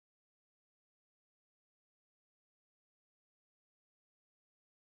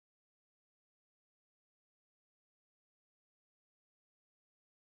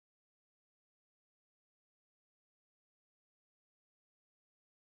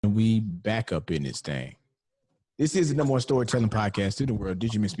And we back up in this thing. This is the number one storytelling podcast to the world.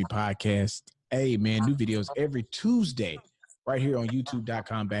 Did You Miss Me podcast? Hey, man, new videos every Tuesday right here on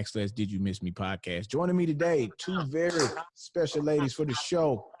youtube.com/Did You Miss Me podcast. Joining me today, two very special ladies for the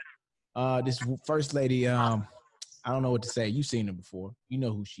show. This first lady, I don't know what to say. You've seen her before. You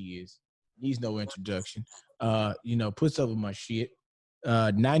know who she is. Needs no introduction. Puts up with my shit.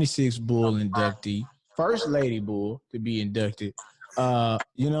 96 Bull inductee. First lady Bull to be inducted. You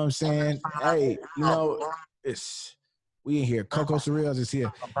know what I'm saying? Hey, we in here. Coco Sorrells is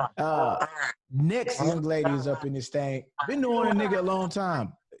here. Next young lady is up in this thing. Been knowing a nigga a long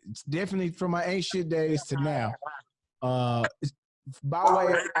time. It's definitely from my ain't shit days to now. By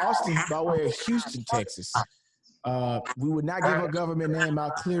way of Austin, by way of Houston, Texas. We would not give her government name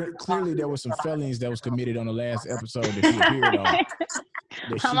out. Clearly, there were some felonies that was committed on the last episode that she appeared on.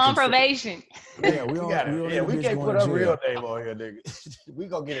 I'm on probation. Yeah, we can't put her real name on here, nigga. We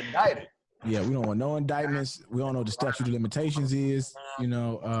gonna get indicted. Yeah, we don't want no indictments. We don't know what the statute of limitations is.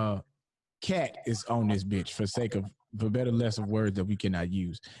 Kat is on this bitch for better less of words that we cannot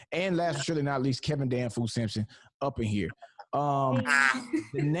use. And last but surely not least, Coco and Damn Fool Simpson up in here. The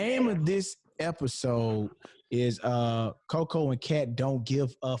name of this episode is Coco and Kat Don't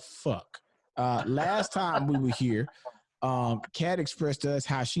Give a Fuck. Last time we were here, Kat expressed to us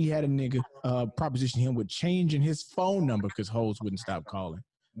how she had a nigga proposition him with changing his phone number because hoes wouldn't stop calling.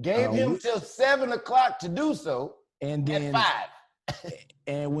 Gave him till 7 o'clock to do so, and then at 5.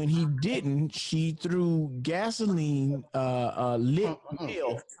 And when he didn't, she threw gasoline, lit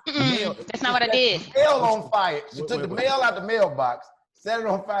mail. That's not what I did. Mail on fire. She took the mail out the mailbox, set it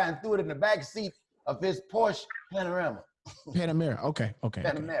on fire, and threw it in the back seat of his Porsche Panamera. Okay.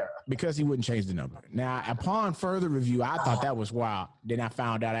 Panamera. Because he wouldn't change the number. Now, upon further review, I thought that was wild. Then I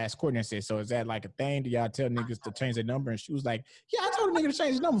found out, I asked Courtney and said, so is that like a thing? Do y'all tell niggas to change their number? And she was like, yeah, I told a nigga to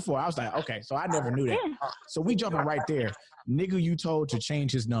change his number before. I was like, okay, so I never knew that. So we jumping right there. Nigga you told to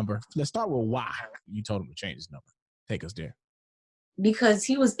change his number. Let's start with why you told him to change his number. Take us there. Because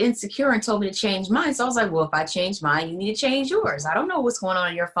he was insecure and told me to change mine. So I was like, well, if I change mine, you need to change yours. I don't know what's going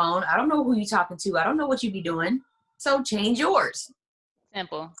on your phone. I don't know who you're talking to. I don't know what you be doing. So change yours.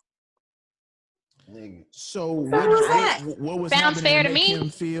 Simple. So what was sounds fair to make me? Him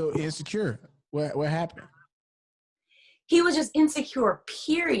feel insecure? What happened? He was just insecure,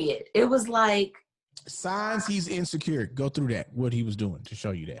 period. It was like signs he's insecure. Go through that. What he was doing to show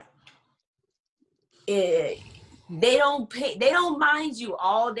you that. They don't mind you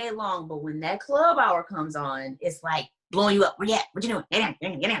all day long, but when that club hour comes on, it's like blowing you up. Where you at? What you doing?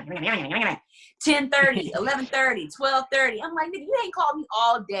 10:30, 11:30, 12:30. I'm like, nigga, you ain't called me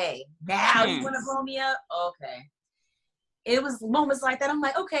all day. Now you want to blow me up? Okay. It was moments like that. I'm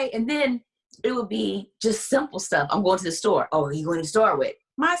like, okay. And then it would be just simple stuff. I'm going to the store. Oh, are you going to the store with?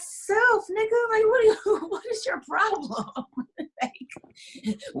 Myself, nigga. Like, what is your problem? Like,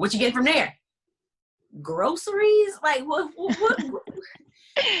 what you get from there? Groceries? Like, what?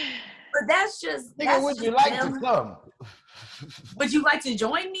 But that's just. Nigga, that's would you just like to come? Would you like to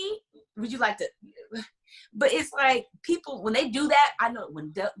join me? Would you like to? But it's like people, when they do that, I know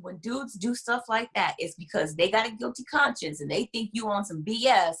when dudes do stuff like that, it's because they got a guilty conscience and they think you on some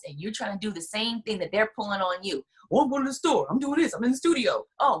BS and you're trying to do the same thing that they're pulling on you. Oh, I'm going to the store. I'm doing this. I'm in the studio.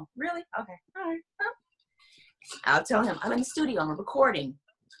 Oh, really? Okay. All right. I'll tell him I'm in the studio. I'm recording.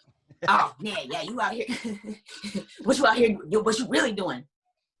 Oh, yeah, you out here. What you out here? What you really doing?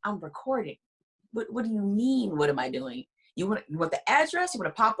 I'm recording. What do you mean? What am I doing? You want the address? You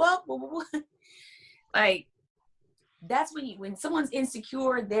want to pop up? What? Like, that's when someone's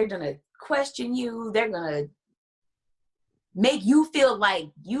insecure, they're gonna question you. They're gonna make you feel like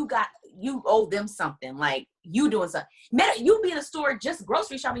you owe them something. Like you doing something. You be in a store just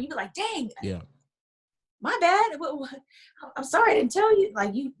grocery shopping. You be like, dang. Yeah. My bad. I'm sorry I didn't tell you.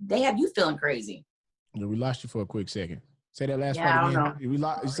 Like they have you feeling crazy. Yeah, we lost you for a quick second. Say that last part again. I don't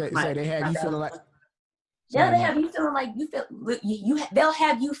know. Say they had you feeling like. Yeah, they have you feeling like they'll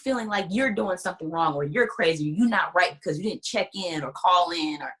have you feeling like you're doing something wrong or you're crazy or you're not right because you didn't check in or call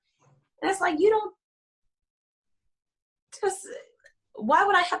in and it's like you don't just why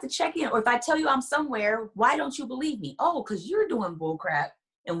would I have to check in? Or if I tell you I'm somewhere, why don't you believe me? Oh, because you're doing bull crap.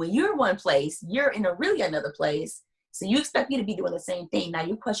 And when you're one place, you're in really another place. So you expect me to be doing the same thing. Now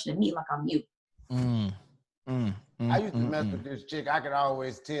you're questioning me like I'm you. I used to mess with this chick. I could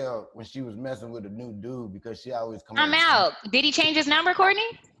always tell when she was messing with a new dude because she always come. I'm out. Did he change his number,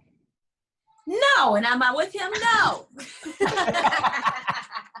 Courtney? No, and am I with him? No.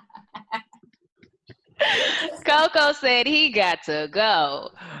 Coco said he got to go.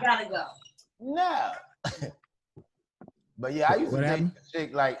 Gotta go. No. But yeah, I used to What date happened? a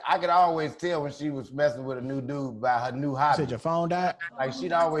chick, like, I could always tell when she was messing with a new dude by her new You hobby. said your phone died? Like,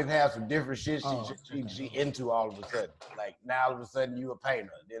 she'd always have some different shit Oh. she into all of a sudden. Like, now all of a sudden you a painter.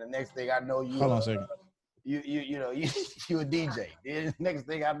 Then the next thing I know, Hold on a second. you a DJ. Then the next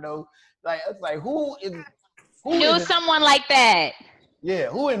thing I know, like, it's like, who Knew someone like that. Yeah,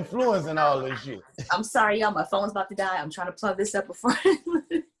 who influencing all this shit? I'm sorry, y'all. My phone's about to die. I'm trying to plug this up before.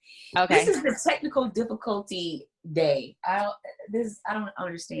 Okay. This is the technical difficulty day. I don't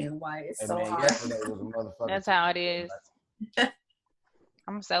understand why it's so hard. Yesterday was a motherfucker. That's how it is.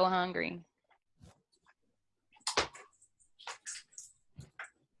 I'm so hungry.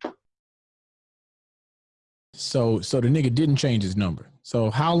 So the nigga didn't change his number. So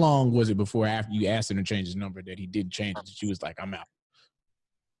how long was it before after you asked him to change his number that he didn't change it? That she was like, I'm out.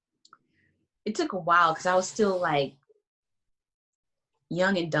 It took a while because I was still like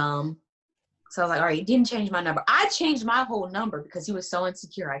young and dumb. So I was like, all right, he didn't change my number. I changed my whole number because he was so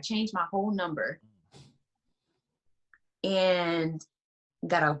insecure. I changed my whole number and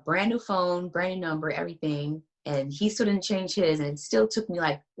got a brand new phone, brand new number, everything. And he still didn't change his. And it still took me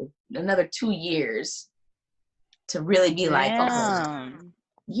like another 2 years to really be like, okay.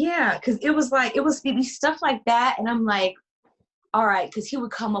 Yeah, because it was be stuff like that. And I'm like, all right, because he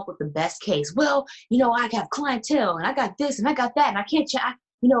would come up with the best case. Well, I got clientele and I got this and I got that and I can't change,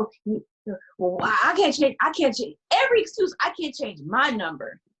 well, I can't change every excuse. I can't change my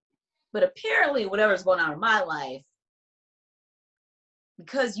number. But apparently whatever's going on in my life,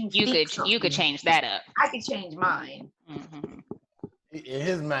 because you could change that up. I could change mine. Mm-hmm. In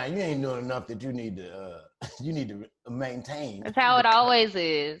his mind, you ain't doing enough that you need to maintain. That's how it always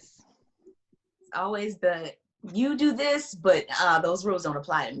is. It's always you do this, but those rules don't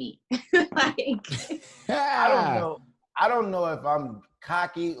apply to me. Like, I don't know if I'm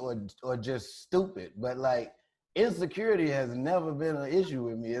cocky or just stupid, but like insecurity has never been an issue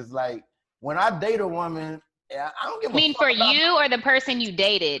with me. It's like when I date a woman, I don't give a fuck. You mean for you or the person you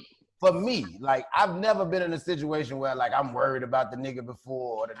dated? For me, like I've never been in a situation where like I'm worried about the nigga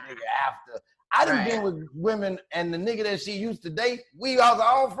before or the nigga after. I done been with women and the nigga that she used to date, we are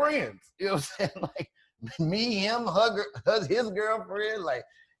all friends. You know what I'm saying? Like me, him, his girlfriend, like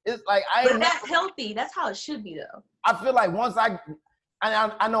it's like But that's healthy. That's how it should be though. I feel like once I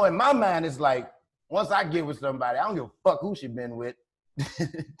know in my mind it's like once I get with somebody, I don't give a fuck who she been with.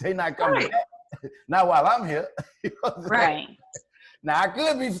 They not coming back. Not while I'm here. You know right. Now I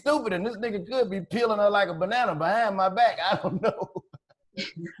could be stupid and this nigga could be peeling her like a banana behind my back. I don't know.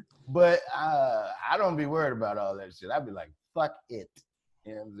 But I don't be worried about all that shit. I'd be like, fuck it.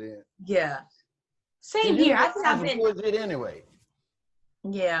 You know what I'm saying? Yeah. Same here. I think I've been it anyway.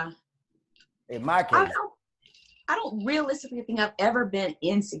 Yeah. In my case. I don't realistically think I've ever been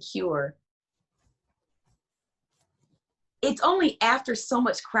insecure. It's only after so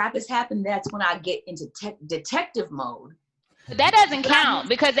much crap has happened that's when I get into detective mode. But that doesn't count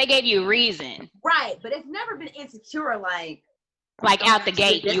because they gave you a reason. Right, but it's never been insecure like out the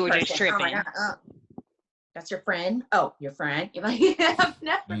gate you were just tripping. That's your friend? Oh, your friend? You're like, I've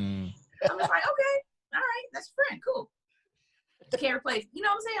never. I'm just like, okay, all right, that's your friend, cool. Can't replace. You know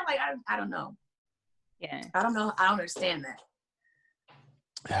what I'm saying? Like, I don't know. Yeah. I don't know. I don't understand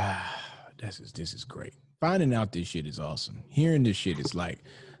that. This is great. Finding out this shit is awesome. Hearing this shit is like,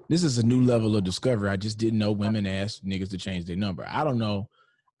 this is a new level of discovery. I just didn't know women asked niggas to change their number. I don't know.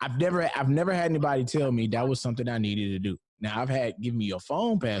 I've never had anybody tell me that was something I needed to do. Now I've had give me your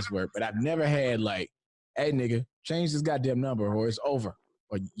phone password, but I've never had like, hey nigga, change this goddamn number or it's over.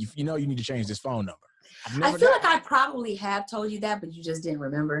 Or you need to change this phone number. I feel like I probably have told you that, but you just didn't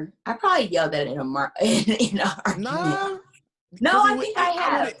remember. I probably yelled that in a argument. No, I think I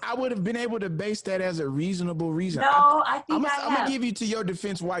have. I would have been able to base that as a reasonable reason. No, I think I have. I'm going to give you to your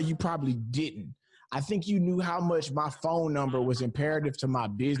defense why you probably didn't. I think you knew how much my phone number was imperative to my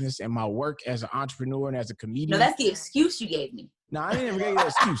business and my work as an entrepreneur and as a comedian. No, that's the excuse you gave me. No, I never gave you that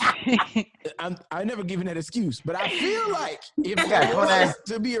excuse. I never given that excuse, but I feel like if that was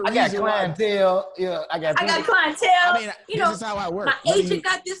to be a reason, I got clientele. Yeah, I got clientele. I mean, this is how I work. My agent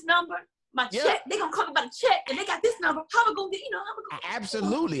got this number. My check, they gonna talk about a check, and they got this number. How am I gonna get?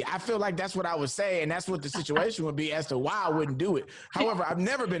 Absolutely. I feel like that's what I would say, and that's what the situation would be as to why I wouldn't do it. However, I've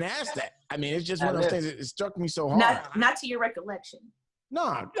never been asked that. I mean, it's just one of those things that struck me so hard. Not to your recollection.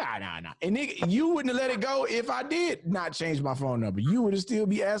 No. And nigga, you wouldn't have let it go if I did not change my phone number. You would have still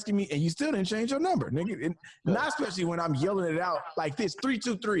be asking me, and you still didn't change your number, nigga. And not especially when I'm yelling it out like this: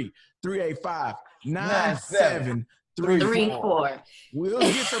 323-385-9734. We'll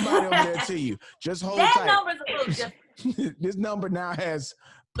get somebody over there to you. Just hold tight. That number's a little different. This number now has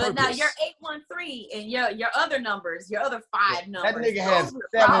But now purpose. your 813 and your other numbers, your other 5 numbers. That nigga has those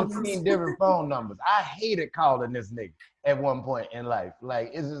are the 17 different phone numbers. I hated calling this nigga at one point in life.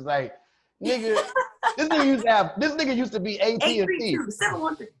 Like, it's just like, nigga, this nigga used to be AT&T.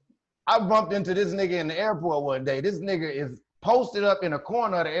 832-713. I bumped into this nigga in the airport one day. This nigga is posted up in a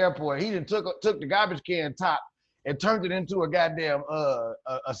corner of the airport. He done took the garbage can top and turned it into a goddamn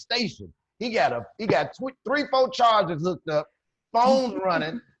a station. He got 3-4 chargers hooked up, phones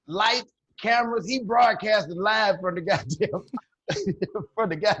running, lights, cameras. He broadcasted live from the goddamn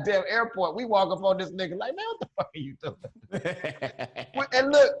airport. We walk up on this nigga like, man, what the fuck are you doing?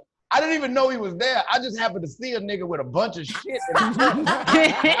 And look, I didn't even know he was there. I just happened to see a nigga with a bunch of shit.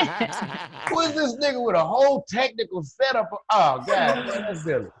 Who is this nigga with a whole technical setup? Oh, God, that's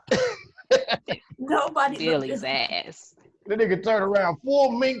Billy. Nobody. Billy's ass. The nigga turned around,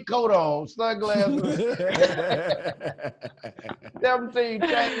 full mink coat on, sunglasses, 17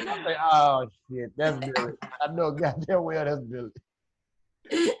 chains. I say, oh, shit, that's Billy. I know goddamn well that's Billy.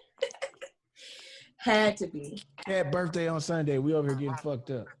 Had to be. Kat birthday on Sunday. We over here getting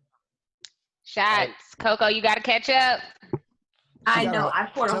fucked up. Shots. Coco, you got to catch up. I know. I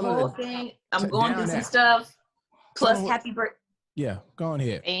poured a whole thing. I'm going through some stuff. Plus, happy birthday. Yeah, go on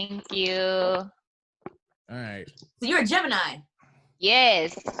ahead. Thank you. All right. So you're a Gemini.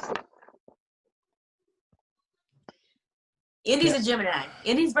 Yes. Indy's a Gemini.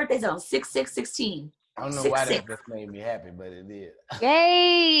 Indy's birthday's on 6/6/16. I don't know why that just made me happy, but it did.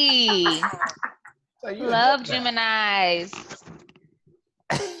 Yay. So you Love Geminis.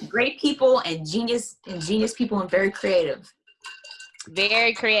 Great people and genius people and very creative.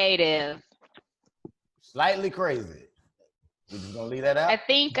 Very creative. Slightly crazy. We just gonna leave that out? I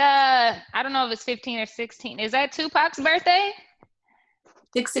think, I don't know if it's 15 or 16. Is that Tupac's birthday?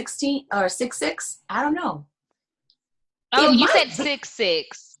 6/16 or 6/6? I don't know. Oh, you said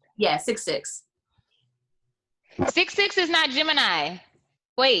 6/6. Yeah, 6/6. 6/6 is not Gemini.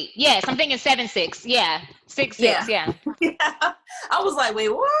 Wait, yes, I'm thinking 7/6. Yeah, 6/6. Yeah. I was like, wait,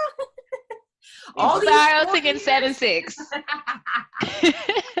 what? Sorry, I was thinking 7/6.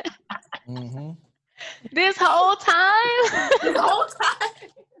 Mm-hmm. This whole time.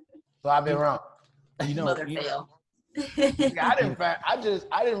 So I've been wrong. You know, Mother fail. I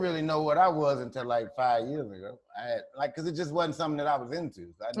didn't really know what I was until like 5 years ago. Cause it just wasn't something that I was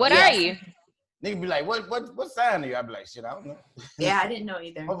into. So What are you? Nigga be like, what sign are you? I'd be like, shit, I don't know. Yeah, I didn't know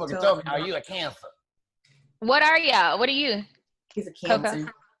either. Motherfucker told me, are you a Cancer? What are y'all? What are you? He's a Cancer.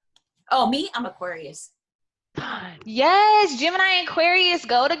 Coco. Oh, me? I'm Aquarius. Yes, Gemini and Aquarius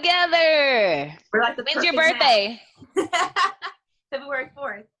go together. We're like the When's your birthday? February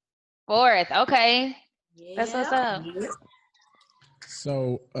 4th. 4th. Okay. Yeah. That's what's up.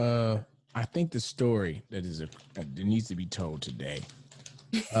 So I think the story that needs to be told today.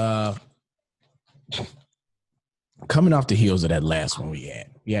 Coming off the heels of that last one we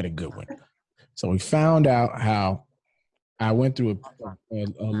had a good one. So we found out how I went through a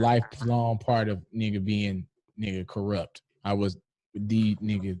lifelong part of nigga being nigga corrupt. I was the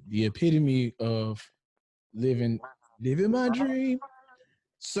epitome of living my dream.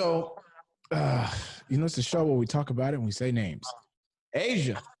 So it's a show where we talk about it and we say names.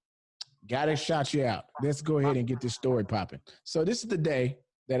 Asia, gotta shout you out. Let's go ahead and get this story popping. So this is the day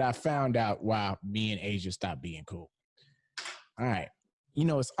that I found out why me and Asia stopped being cool. All right.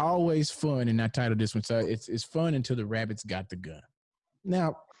 It's always fun, and I titled this one, so it's fun until the rabbits got the gun.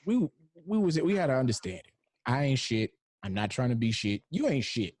 Now, we had to understand it. I ain't shit. I'm not trying to be shit. You ain't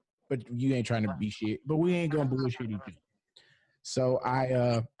shit, but you ain't trying to be shit. But we ain't gonna bullshit each other. So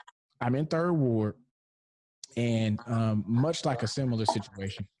I'm in third ward, and much like a similar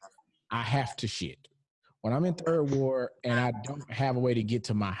situation, I have to shit. When I'm in third ward and I don't have a way to get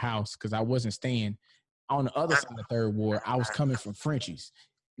to my house because I wasn't staying on the other side of third ward, I was coming from Frenchie's.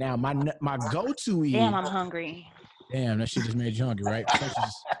 Now my go-to is Damn, I'm hungry. Damn, that shit just made you hungry, right?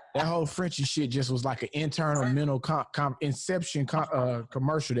 That whole Frenchie shit just was like an internal mental inception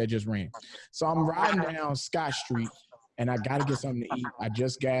commercial that just ran. So I'm riding down Scott Street and I gotta get something to eat. I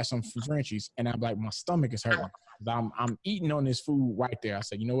just got some Frenchies and I'm like, my stomach is hurting. I'm eating on this food right there. I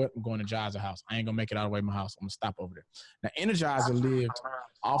said, you know what? I'm going to Energizer house. I ain't gonna make it all the way to my house. I'm gonna stop over there. Now, Energizer lived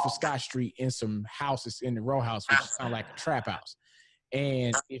off of Scott Street in some houses in the row house, which sound like a trap house.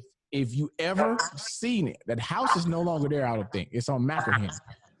 And if you ever seen it, that house is no longer there. I don't think it's on McElhaney.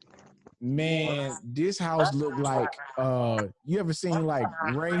 Man, this house looked like you ever seen like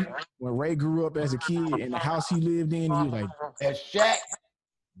Ray when Ray grew up as a kid and the house he lived in? You like that shack?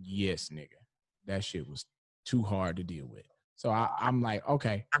 Yes, nigga. That shit was too hard to deal with. So I'm like,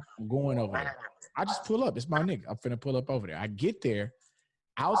 okay, I'm going over there. I just pull up. It's my nigga. I'm finna pull up over there. I get there.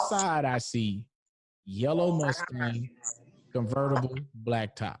 Outside, I see yellow Mustang, convertible,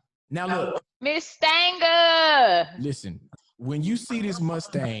 black top. Now look, Miss Stanger. listen. When you see this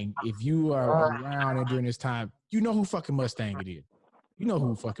Mustang, if you are around and during this time, you know who fucking Mustang it is. You know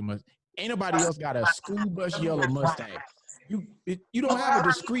who fucking Mustang. Ain't nobody else got a school bus yellow Mustang. You don't have a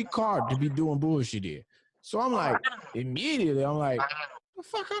discreet car to be doing bullshit in. So I'm like, immediately, I'm like, what the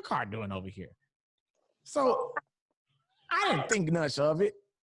fuck her car doing over here? So I didn't think much of it.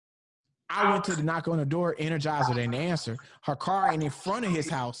 I went to the knock on the door, Energizer didn't answer. Her car ain't in front of his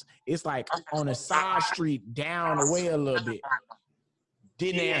house. It's like on a side street down the way a little bit.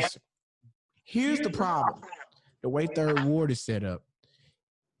 Didn't answer. Here's the problem. The way Third Ward is set up.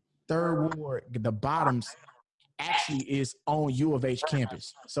 Third Ward, the bottoms actually is on U of H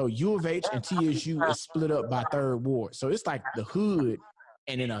campus. So U of H and TSU is split up by Third Ward. So it's like the hood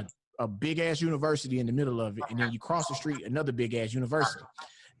and then a big-ass university in the middle of it. And then you cross the street, another big-ass university.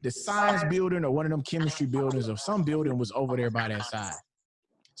 The science building or one of them chemistry buildings or some building was over there by that side.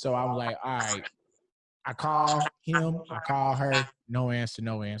 So I was like, all right. I call him, I call her, no answer.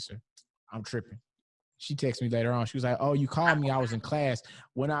 I'm tripping. She texted me later on. She was like, oh, you called me. I was in class.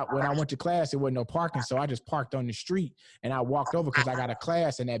 When I went to class, there wasn't no parking. So I just parked on the street and I walked over because I got a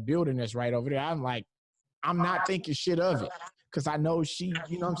class in that building that's right over there. I'm like, I'm not thinking shit of it because I know she,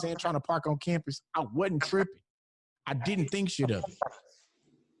 you know what I'm saying, trying to park on campus. I wasn't tripping. I didn't think shit of it.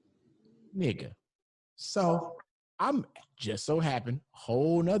 Nigga. So I'm just so happened,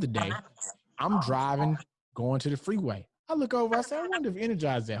 whole nother day, I'm driving, going to the freeway. I look over, I say, I wonder if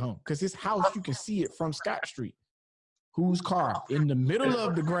Energized's at home. Because his house, you can see it from Scott Street. Whose car? In the middle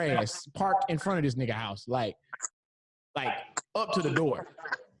of the grass, parked in front of this nigga house. Like up to the door.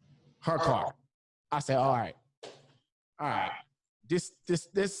 Her car. I said, all right. This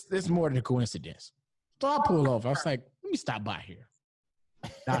more than a coincidence. So I pull over. I was like, let me stop by here.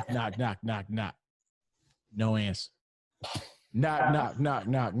 Knock. No answer. Knock.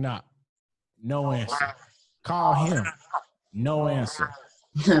 No answer. Call him. No answer.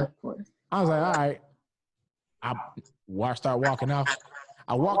 I was like, all right. I start walking off.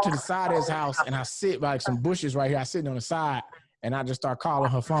 I walk to the side of his house and I sit by like some bushes right here. I sit on the side and I just start calling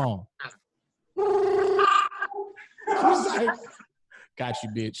her phone. I was like, got you,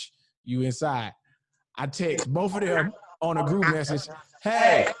 bitch. You inside. I text both of them on a group message.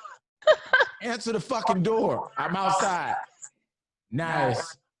 Hey, answer the fucking door. I'm outside.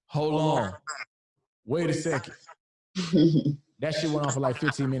 Nice. Hold on. Wait a second. That shit went on for like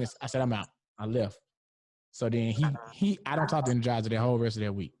 15 minutes. I said, I'm out. I left. So then I don't talk to Energizer that whole rest of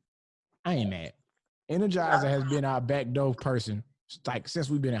that week. I ain't mad. Energizer has been our back door person like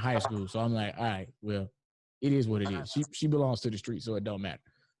since we've been in high school. So I'm like, all right, well, it is what it is. She belongs to the street, so it don't matter.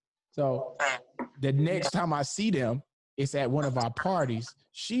 So the next time I see them, it's at one of our parties.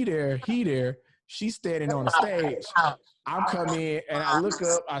 She there, he there. She's standing on the stage. I'm coming in and I look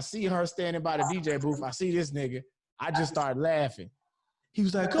up. I see her standing by the DJ booth. I see this nigga. I just started laughing. He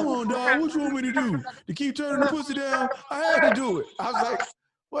was like, come on, dog. What you want me to do? To keep turning the pussy down? I had to do it. I was like,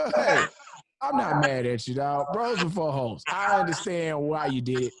 well, hey, I'm not mad at you, dog. Bros before hoes. I understand why you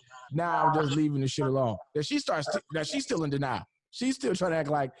did it. Now I'm just leaving the shit alone. Then she's still in denial. She's still trying to act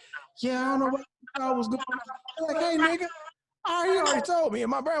like, yeah, I don't know what I was doing. I'm like, hey, nigga, you already told me.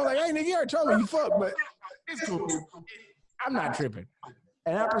 And my brother was like, hey, nigga, you already told me you fucked, but it's cool. I'm not tripping.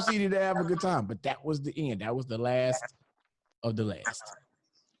 And I proceeded to have a good time. But that was the end. That was the last of the last.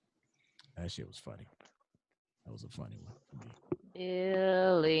 That shit was funny. That was a funny one for me.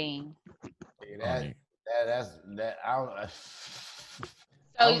 Billy. Hey, that's I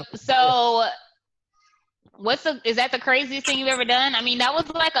don't. So is that the craziest thing you've ever done? I mean, that was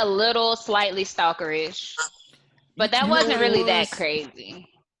like a little slightly stalkerish, but that wasn't really that crazy.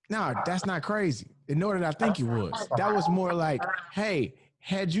 No, that's not crazy. Nor did I think it was. That was more like, hey,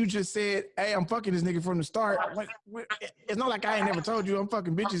 had you just said, hey, I'm fucking this nigga from the start, like, it's not like I ain't never told you I'm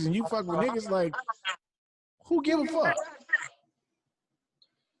fucking bitches and you fuck with niggas. Like, who give a fuck?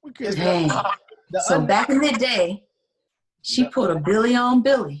 Hey, so back in the day, she put a Billy on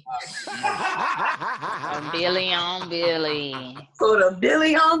Billy. A Billy on Billy. Put a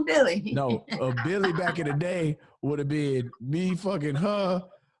Billy on Billy. No, a Billy back in the day would have been me fucking her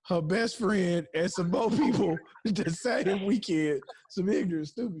best friend, and some more people the same weekend. Some ignorant,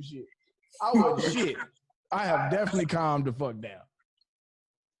 stupid shit. I wasn't shit. I have definitely calmed the fuck down.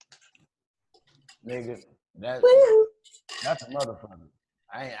 Nigga, that's another fun.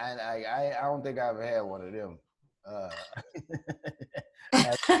 I don't think I ever had one of them. A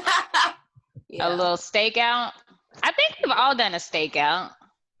little stakeout. I think we've all done a stakeout.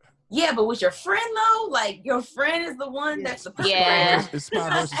 Yeah, but with your friend though, like your friend is the one that's the Yeah. It's spy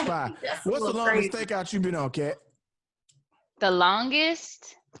versus spy. What's the longest crazy. stakeout you've been on, Kat? The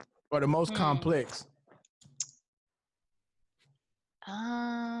longest? Or the most complex?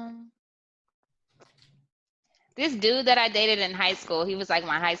 This dude that I dated in high school, he was like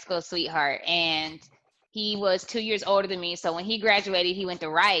my high school sweetheart, and he was 2 years older than me. So when he graduated, he went to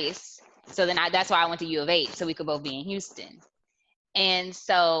Rice. So then that's why I went to U of H, so we could both be in Houston. And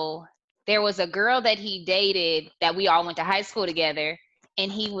so there was a girl that he dated that we all went to high school together,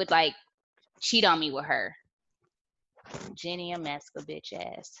 and he would like cheat on me with her. Jenny Ameska, bitch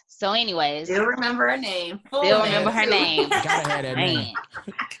ass. So anyways. Still remember her name. Still remember her name. Gotta have that name.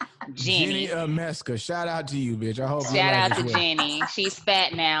 Jenny Ameska. Shout out to you, bitch. I hope you Shout like out to well. Jenny. She's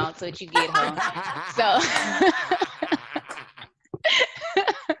fat now, so that you get her. So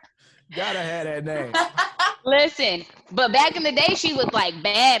gotta have that name. Listen, but back in the day, she was like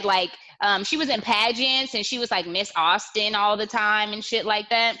bad. Like she was in pageants and she was like Miss Austin all the time and shit like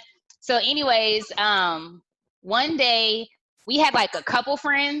that. So anyways, one day we had like a couple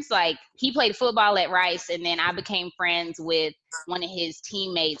friends. Like he played football at Rice, and then I became friends with one of his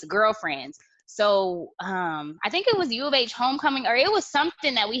teammates' girlfriends. So I think it was U of H homecoming, or it was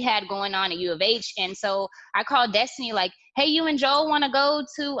something that we had going on at U of H. And so I called Destiny like, hey, you and Joel want to go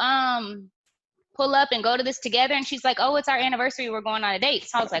to pull up and go to this together? And she's like, oh, it's our anniversary. We're going on a date.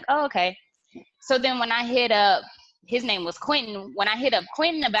 So I was like, oh, okay. So then when I hit up, his name was Quentin. When I hit up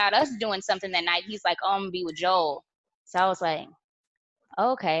Quentin about us doing something that night, he's like, oh, I'm going to be with Joel. So I was like,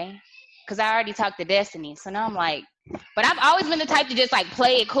 okay. Because I already talked to Destiny. So now I'm like, but I've always been the type to just like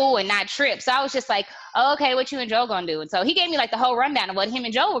play it cool and not trip. So I was just like, oh, okay, what you and Joel going to do? And so he gave me like the whole rundown of what him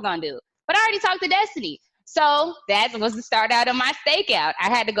and Joel were going to do. But I already talked to Destiny. So that was the start out of my stakeout. I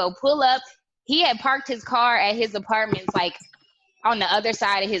had to go pull up. He had parked his car at his apartments, like on the other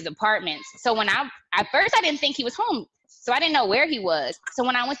side of his apartments. So when at first I didn't think he was home. So I didn't know where he was. So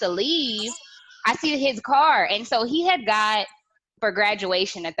when I went to leave, I see his car. And so he had got, for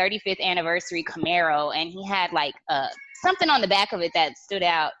graduation, a 35th anniversary Camaro. And he had like something on the back of it that stood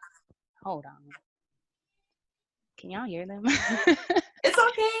out. Hold on. Can y'all hear them? It's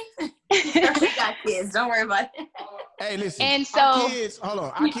okay. We got kids. Don't worry about it. Hey, listen. And so, our kids, hold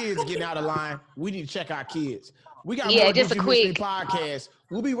on. Our kids getting out of line. We need to check our kids. We got more just a quick podcast.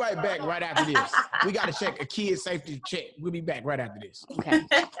 We'll be right back right after this. We got to check a kid safety check. We'll be back right after this. Okay.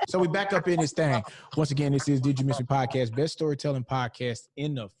 So we back up in this thing. Once again, this is Did You Miss Me Podcast, best storytelling podcast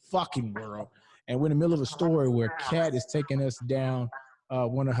in the fucking world. And we're in the middle of a story where Kat is taking us down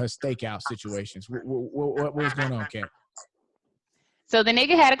one of her stakeout situations. What was going on, Kat? So the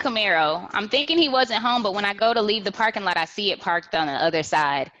nigga had a Camaro. I'm thinking he wasn't home, but when I go to leave the parking lot, I see it parked on the other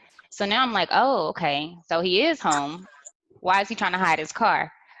side. So now I'm like, oh, okay. So he is home. Why is he trying to hide his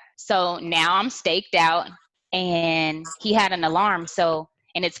car? So now I'm staked out, and he had an alarm. So,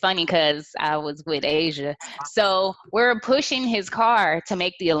 and it's funny because I was with Asia. So we're pushing his car to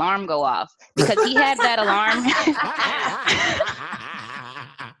make the alarm go off because he had that alarm.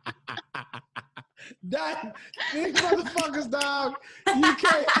 These motherfuckers, dog.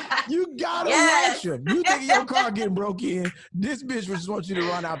 You gotta watch them. You think your car getting broke in? This bitch just wants you to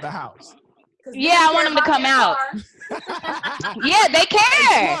run out the house. Yeah, I want him to come out. Yeah, they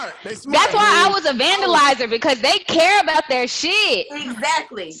care. They smart, That's why I was a vandalizer, because they care about their shit.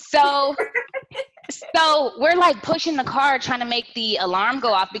 Exactly. So we're like pushing the car trying to make the alarm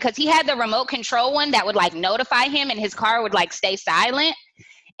go off because he had the remote control one that would like notify him and his car would like stay silent.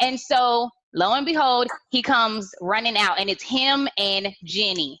 And so lo and behold, he comes running out, and it's him and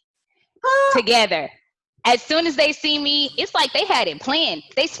Jenny together. As soon as they see me, it's like they had it planned.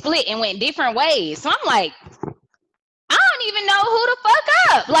 They split and went different ways. So I'm like, I don't even know who to fuck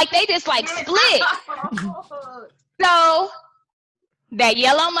up. Like they just like split. So that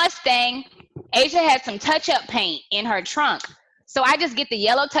yellow Mustang, Asia had some touch-up paint in her trunk. So I just get the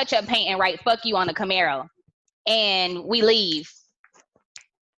yellow touch-up paint and write "fuck you" on the Camaro. And we leave.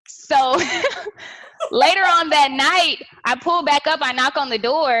 So later on that night, I pull back up, I knock on the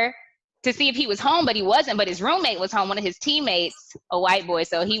door to see if he was home, but he wasn't. But his roommate was home, one of his teammates, a white boy,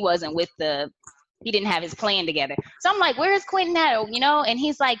 so he wasn't he didn't have his plan together. So I'm like, where's Quentin at? You know, and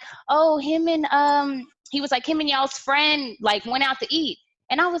he's like, oh, him and y'all's friend like went out to eat.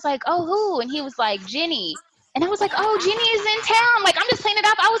 And I was like, oh, who? And he was like, Jenny. And I was like, oh, Jenny is in town. Like, I'm just playing it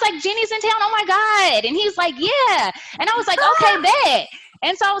up. I was like, Jenny's in town. Oh my God. And he's like, yeah. And I was like, okay, bet.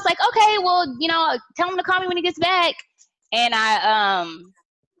 And so I was like, okay, well, you know, tell him to call me when he gets back. And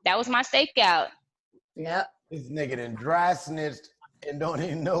that was my stakeout. Yep. This nigga done dry snitched and don't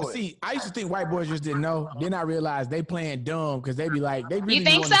even know it. See, I used to think white boys just didn't know. Then I realized they playing dumb because they be like, they really You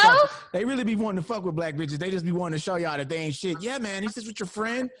think be wanting so? to fuck, they really be wanting to fuck with black bitches. They just be wanting to show y'all that they ain't shit. Yeah, man, he's just with your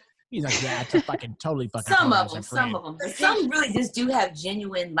friend. He's like, yeah, it's a fucking totally fucking. Some of them. But some really just do have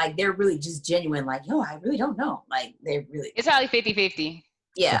genuine, like they're really just genuine. Like, yo, I really don't know. Like they really. It's probably 50-50.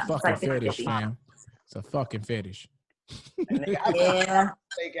 Yeah, it's a fucking fetish, fam. It's a fucking fetish. Yeah.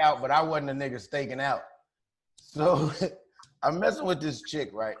 Stake out, but I wasn't a nigga staking out. So I'm messing with this chick,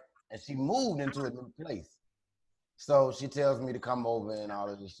 right? And she moved into a new place. So she tells me to come over and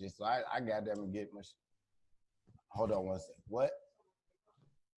all of this shit. So I got them and get my shit. Hold on one second. What?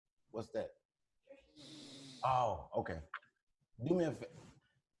 What's that? Oh, okay. Do me a favor.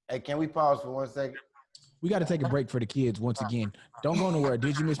 Hey, can we pause for 1 second? We got to take a break for the kids once again. Don't go nowhere.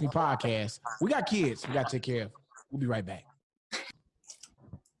 Did You Miss Me podcast. We got kids we got to take care of. We'll be right back.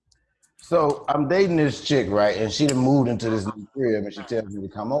 So I'm dating this chick, right? And she done moved into this new crib and she tells me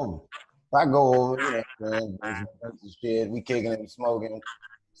to come over. So I go over, you know, shit, we kicking and smoking.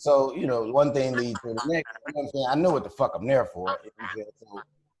 So, you know, one thing leads to the next. You know what I'm saying? I know what the fuck I'm there for. You know what I'm saying? So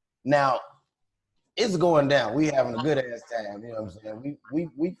now it's going down. We having a good ass time. You know what I'm saying?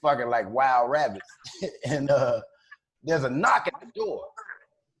 We fucking like wild rabbits. And there's a knock at the door.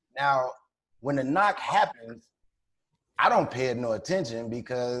 Now, when the knock happens, I don't pay it no attention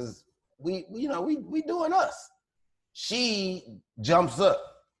because we doing us. She jumps up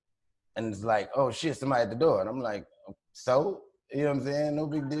and it's like, oh shit, somebody at the door. And I'm like, so? You know what I'm saying? No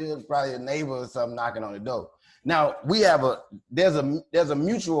big deal. It's probably a neighbor or something knocking on the door. Now we have there's a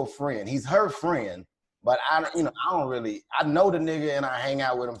mutual friend. He's her friend, but I know the nigga and I hang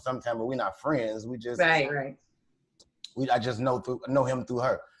out with him sometimes, but we're not friends. We just right. I just know him through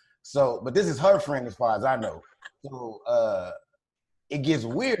her. So, but this is her friend as far as I know. So it gets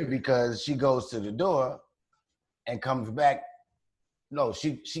weird because she goes to the door and comes back. No,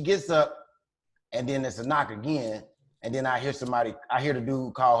 she gets up and then it's a knock again. And then I hear the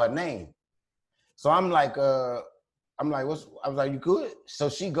dude call her name. So I'm like, I was like, you good? So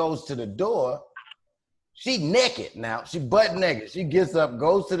she goes to the door. She naked now. She butt naked. She gets up,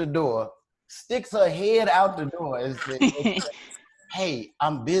 goes to the door, sticks her head out the door and says, hey,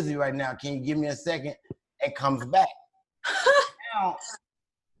 I'm busy right now. Can you give me a second? And comes back. Now,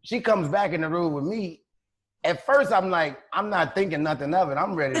 she comes back in the room with me. At first, I'm like, I'm not thinking nothing of it.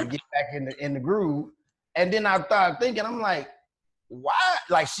 I'm ready to get back in the groove. And then I started thinking, I'm like, why?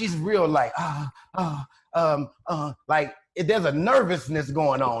 Like, she's real like, like, there's a nervousness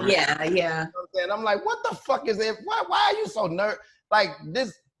going on. Yeah. You know what I'm like, what the fuck is it? Why are you so nervous? Like,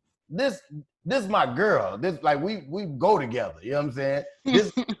 this my girl. This, like, we go together. You know what I'm saying?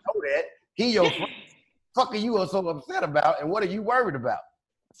 This, you know that. He your friend. Fuck are you so upset about? And what are you worried about?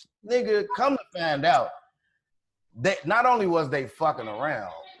 Nigga, come to find out, that not only was they fucking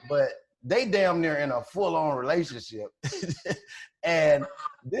around, but they damn near in a full-on relationship. And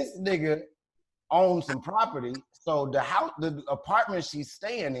this nigga owns some property. So the apartment she's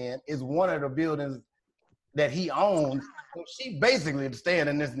staying in is one of the buildings that he owns. So she basically staying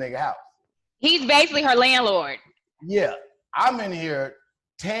in this nigga house. He's basically her landlord. Yeah. I'm in here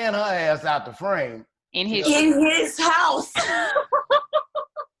tearing her ass out the frame. In his house.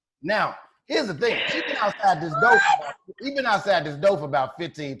 Now, here's the thing. He's been outside this door for about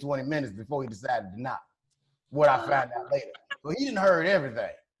 15, 20 minutes before he decided to knock. What I found out later. So he didn't heard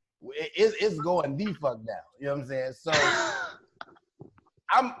everything. It's going the fuck down. You know what I'm saying? So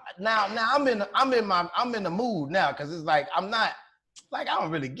I'm in the mood now because it's like I'm not like I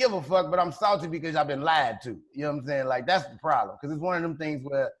don't really give a fuck, but I'm salty because I've been lied to. You know what I'm saying? Like that's the problem. Because it's one of them things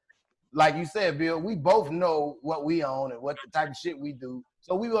where, like you said, Bill, we both know what we own and what the type of shit we do.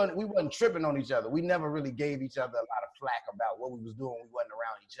 So we wasn't tripping on each other. We never really gave each other a lot of flack about what we was doing. We wasn't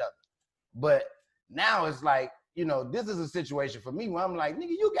around each other. But now it's like, you know, this is a situation for me where I'm like,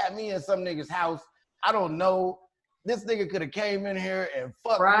 nigga, you got me in some nigga's house. I don't know. This nigga could have came in here and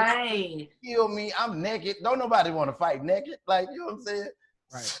fucked me, kill me. I'm naked. Don't nobody want to fight naked. Like, you know what I'm saying?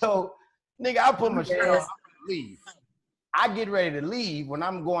 Right. So, nigga, I put my shit on, I'm gonna leave. I get ready to leave. When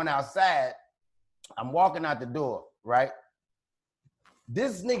I'm going outside, I'm walking out the door, right?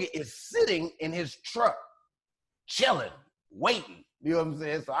 This nigga is sitting in his truck, chilling, waiting. You know what I'm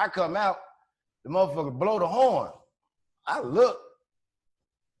saying? So I come out, the motherfucker blow the horn. I look,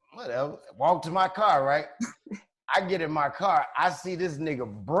 whatever, walk to my car, right? I get in my car, I see this nigga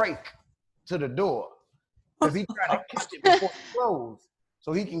break to the door because he trying to catch it before it closes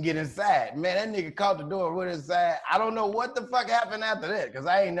so he can get inside. Man, that nigga caught the door, went inside. I don't know what the fuck happened after that because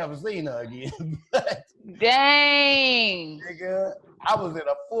I ain't never seen her again. Dang. Nigga, I was in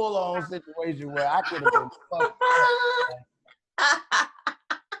a full-on situation where I could have been fucked.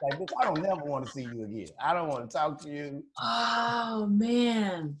 Like, bitch, I don't never want to see you again. I don't want to talk to you. Oh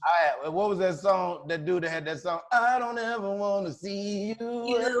man. What was that song? That dude that had that song, I don't ever want to see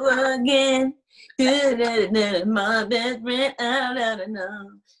you again. My best friend.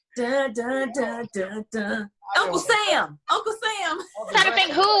 Uncle Sam. I'm trying to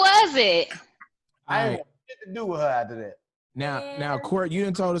think, who was it? I ain't want shit to do with her after that. Now, Court, you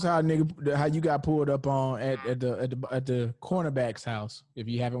done told us how you got pulled up on at the cornerback's house. If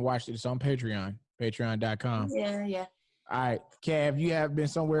you haven't watched it, it's on Patreon, patreon.com. Yeah. All right, Cav, you have been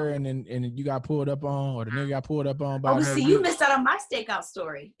somewhere and you got pulled up on, or the nigga got pulled up on by her. See, you missed out on my stakeout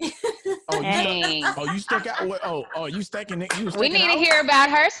story. You stuck out. You staking it. We need to hear about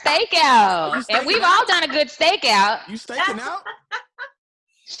her stakeout. And we've all done a good stakeout. You staking out?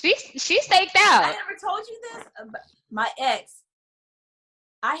 She staked out. I never told you this. My ex,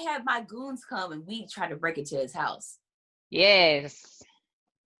 I had my goons come and we tried to break into his house. Yes.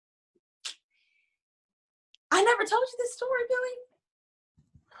 I never told you this story,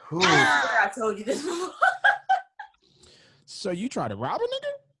 Billy. I told you this before. So you tried to rob a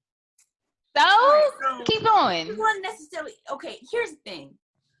nigga? So keep going. You wasn't necessarily okay. Here's the thing.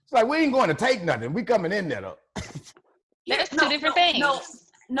 It's like we ain't going to take nothing. We coming in there though. That's two different things.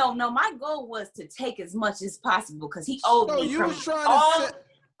 No. My goal was to take as much as possible because he owed me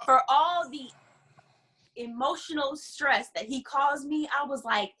for all the emotional stress that he caused me. I was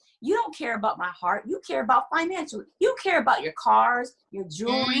like, you don't care about my heart. You care about financial. You care about your cars, your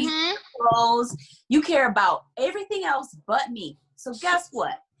jewelry, clothes. You care about everything else but me. So guess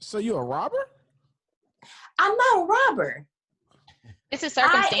what? So you a robber? I'm not a robber. This is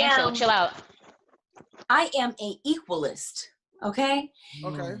circumstantial. Chill out. I am a equalist. Okay?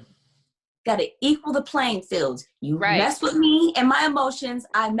 Okay. Got to equal the playing field. You mess with me and my emotions,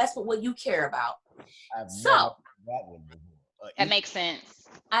 I mess with what you care about. That makes sense.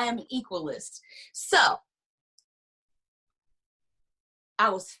 I am an equalist. So, I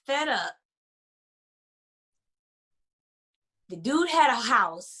was fed up. The dude had a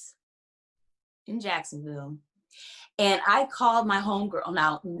house in Jacksonville, and I called my homegirl.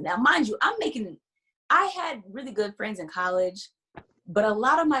 Now, mind you, I had really good friends in college, but a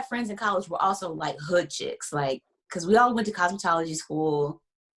lot of my friends in college were also like hood chicks, like, because we all went to cosmetology school,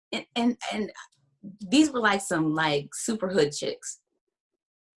 and these were like some like super hood chicks.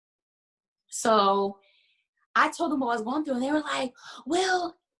 So I told them what I was going through, and they were like,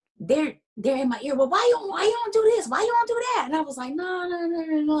 well, they're in my ear. Well, why you don't do this? Why you don't do that? And I was like,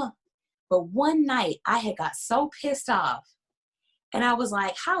 no. But one night I had got so pissed off, and I was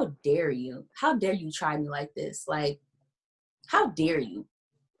like, how dare you? How dare you try me like this? Like, how dare you?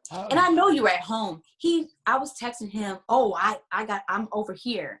 And I know you were at home. I was texting him, I'm over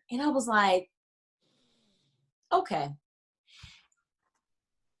here. And I was like, okay.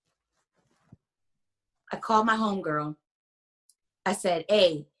 I called my homegirl. I said,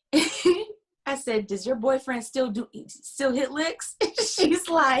 hey, I said, does your boyfriend still hit licks? She's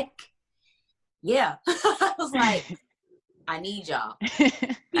like, yeah. I was like, I need y'all.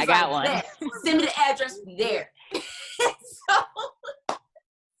 I got one. Send me the address, be there. so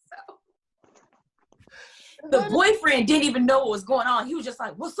the boyfriend didn't even know what was going on. He was just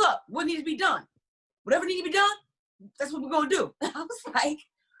like, what's up? What needs to be done? Whatever needs to be done, that's what we're going to do. I was like,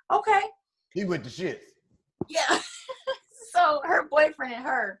 okay. He went to shit. Yeah. So her boyfriend and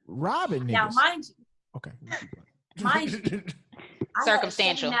her. Robbing niggas. Now, mind you. Okay. Mind you.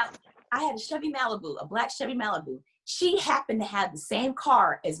 Circumstantial. I had a Chevy Malibu, a black Chevy Malibu. She happened to have the same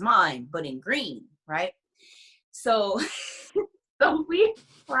car as mine, but in green, right? So we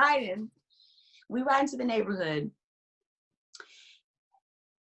ride into the neighborhood.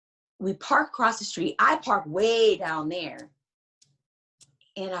 We park across the street. I park way down there.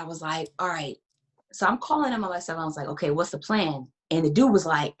 And I was like, all right. So I'm calling him on my cell phone. I was like, okay, what's the plan? And the dude was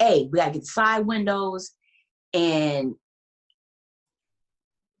like, hey, we got to get the side windows and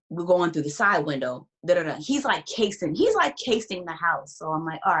we're going through the side window. Da-da-da. He's like casing the house. So I'm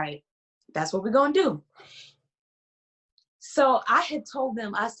like, all right, that's what we're going to do. So I had told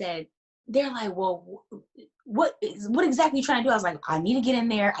them, I said, they're like, well, what exactly are you trying to do? I was like, I need to get in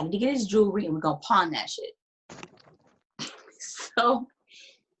there. I need to get his jewelry and we're going to pawn that shit. So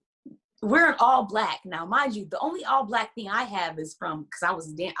we're in all black. Now, mind you, the only all black thing I have is from, because I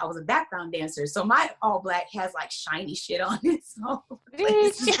was a background dancer. So my all black has like shiny shit on it. So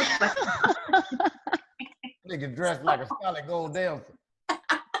nigga dressed like a solid gold dancer.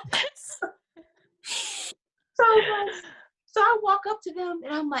 So I walk up to them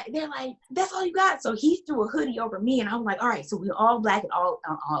and I'm like, they're like, that's all you got? So he threw a hoodie over me and I'm like, all right, so we're all black and all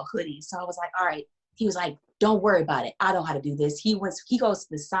hoodies. So I was like, all right. He was like, don't worry about it. I know how to do this. He goes to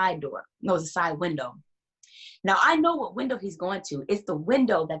the side door. No, it's a side window. Now, I know what window he's going to. It's the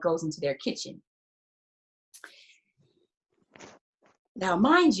window that goes into their kitchen. Now,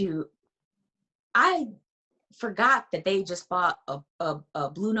 mind you, I forgot that they just bought a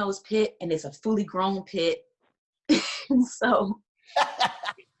blue nose pit, and it's a fully grown pit. And so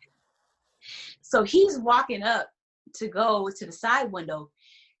he's walking up to go to the side window.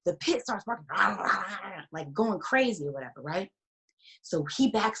 The pit starts barking, like going crazy or whatever, right? So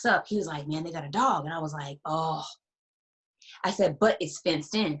he backs up. He was like, man, they got a dog. And I was like, oh. I said, but it's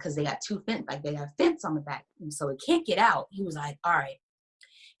fenced in because they got they got a fence on the back. And so it can't get out. He was like, all right.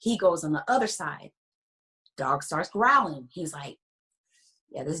 He goes on the other side. Dog starts growling. He's like,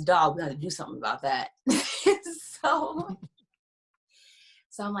 yeah, this dog, we got to do something about that. So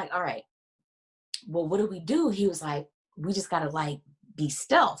I'm like, all right, well, what do we do? He was like, we just got to like be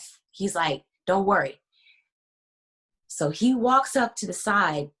stealth. He's like, don't worry. So he walks up to the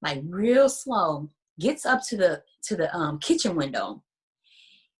side, like real slow, gets up to the kitchen window,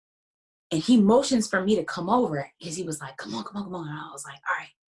 and he motions for me to come over because he was like, come on. And I was like, all right.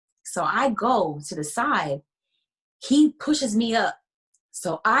 So I go to the side. He pushes me up.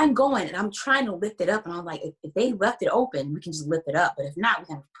 So I'm going and I'm trying to lift it up. And I'm like, if they left it open, we can just lift it up. But if not, we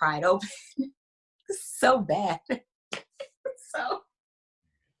can pry it open. It's so bad. So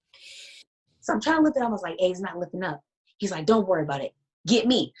I'm trying to lift it up. I was like, hey, he's not lifting up. He's like, don't worry about it. Get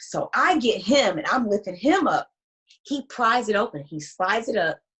me. So I get him and I'm lifting him up. He pries it open. He slides it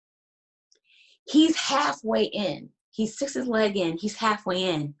up. He's halfway in. He sticks his leg in. He's halfway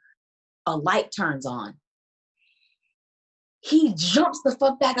in. A light turns on. He jumps the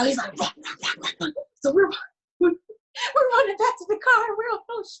fuck back out. He's like, so we're running back to the car. We're like,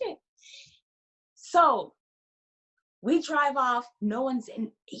 oh shit. So we drive off. No one's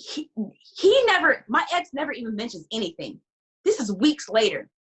in. My ex never even mentions anything. This is weeks later.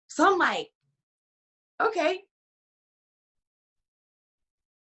 So I'm like, okay.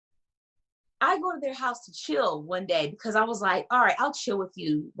 I go to their house to chill one day because I was like, all right, I'll chill with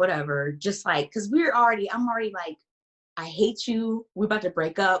you, whatever. Just like, because I'm already like, I hate you. We're about to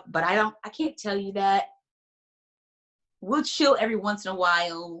break up, but I can't tell you that. We'll chill every once in a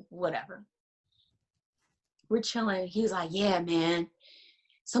while, whatever. We're chilling. He's like, yeah, man,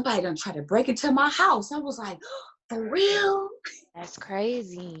 somebody done try to break into my house. I was like, oh, for real? That's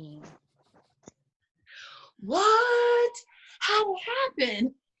crazy. What? How it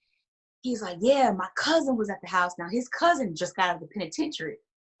happened? He's like, yeah, my cousin was at the house. Now, his cousin just got out of the penitentiary.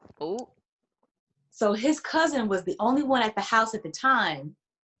 Oh. So his cousin was the only one at the house at the time.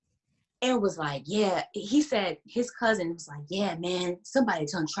 And was like, yeah. He said his cousin was like, yeah, man, somebody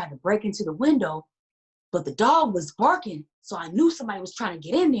tried to break into the window, but the dog was barking. So I knew somebody was trying to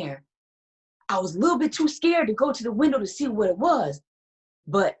get in there. I was a little bit too scared to go to the window to see what it was.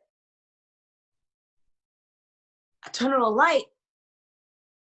 But I turned on the light.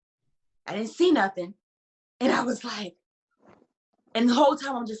 I didn't see nothing. And I was like, and the whole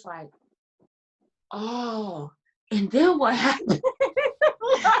time I'm just like, oh, and then what happened?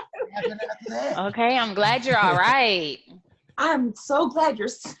 Okay, I'm glad you're all right. I'm so glad you're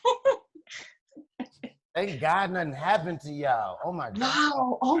safe. Thank God nothing happened to y'all. Oh my God.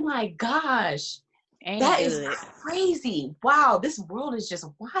 Wow. Oh my gosh. Ain't That good. is crazy. Wow. This world is just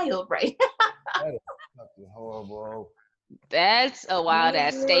wild, right? That is fucking horrible. That's a wild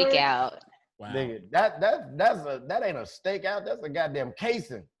ass stakeout. Wow. Nigga, that ain't a stakeout. That's a goddamn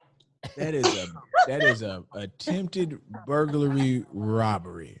casing. That is a attempted burglary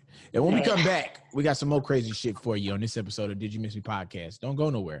robbery. And when we come back, we got some more crazy shit for you on this episode of Did You Miss Me Podcast. Don't go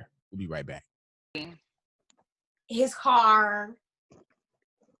nowhere. We'll be right back. His car,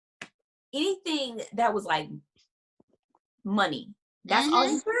 anything that was like money. That's all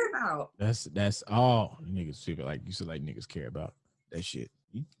he cared about. That's all niggas feel like you said like niggas care about that shit.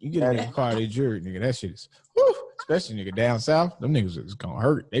 You get a nigga car, they jury, nigga. That shit is, whew, especially nigga down south. Them niggas is gonna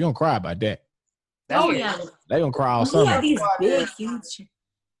hurt. They gonna cry about that. Yeah. They gonna cry all summer. Yeah, these big, huge. He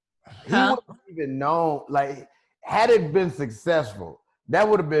wouldn't even known. Like, had it been successful, that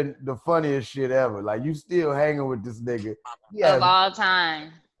would have been the funniest shit ever. Like, you still hanging with this nigga Of all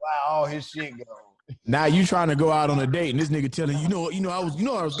time. Wow, all his shit go. Now you trying to go out on a date and this nigga telling you, I was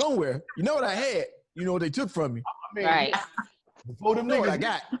going where? You know what I had? You know what they took from me? I mean, Right. Before them niggas I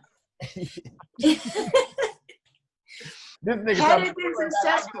got. This nigga Had it been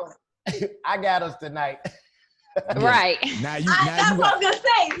successful. I got us tonight. Right. That's what I was gonna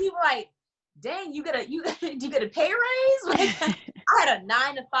say. He was like, dang, you get a pay raise? Like, I had a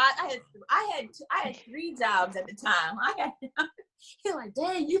 9 to 5. I had 3 jobs at the time. You're like,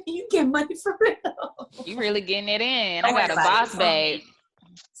 dang, you get money for real. You really getting it in. Don't I got a worry about boss it. babe.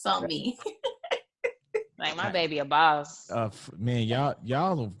 It's on me. Like my baby a boss. Man,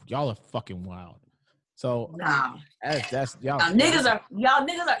 y'all are fucking wild. So Nah. that's y'all.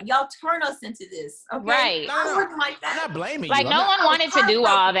 Y'all turn us into this. Okay? Right. I wasn't like that. I'm not blaming you. Like no one wanted to do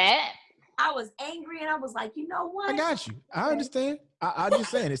all that. I was angry and I was like, you know what? I got you. I understand. I'm just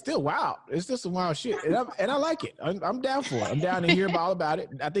saying it's still wild. It's still some wild shit, and I like it. I'm down for it. I'm down to hear all about it.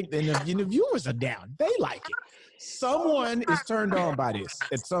 I think the viewers are down. They like it. Someone is turned on by this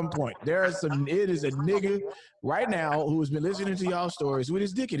at some point. It is a nigga right now who has been listening to y'all stories with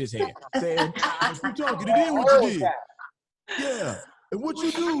his dick in his hand, saying, "You talking? It is what you did. Yeah, and what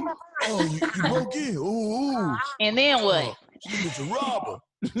you do? Oh, you broke in. Ooh. And then what? You bitch a robber."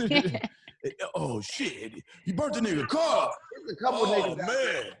 Oh shit! You burnt the nigga car. There's a couple niggas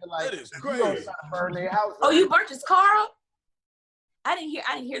man, like, that is crazy. Burn their house. Oh, you burnt his car up? I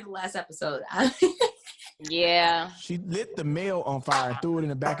didn't hear the last episode. Yeah. She lit the mail on fire and threw it in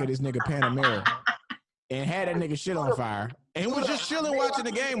the back of this nigga Panamera and had that nigga shit on fire and was just chilling watching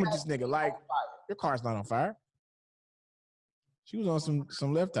the game with this nigga. Like, your car's not on fire. She was on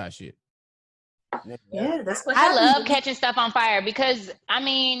some left eye shit. Yeah, that's what I love catching stuff on fire because I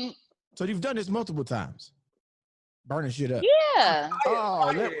mean. So you've done this multiple times, burning shit up. Yeah.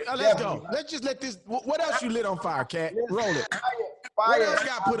 Oh, let's go. Let's just let this. What else you lit on fire, Kat? Roll it. What else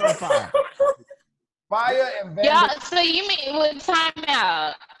got put on fire? Fire and y'all. So you mean with time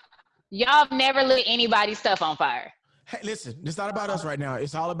out? Y'all have never lit anybody's stuff on fire. Hey, listen, it's not about us right now.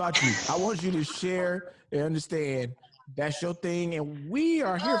 It's all about you. I want you to share and understand that's your thing, and we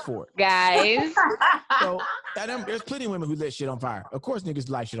are here for it, guys. So there's plenty of women who lit shit on fire. Of course, niggas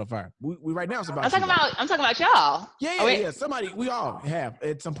light shit on fire. We right now it's about. I'm talking about y'all. Yeah. Somebody we all have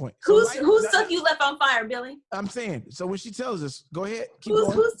at some point. Whose stuff you left on fire, Billy? I'm saying. So when she tells us, go ahead.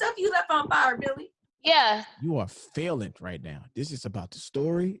 Whose stuff you left on fire, Billy? Yeah. You are failing right now. This is about the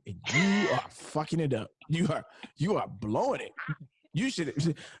story, and you are fucking it up. You are blowing it. You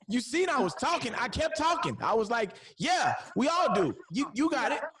seen I was talking. I kept talking. I was like, yeah, we all do. You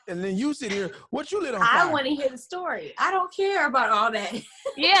got it. And then you sit here, what you lit on fire? I want to hear the story. I don't care about all that.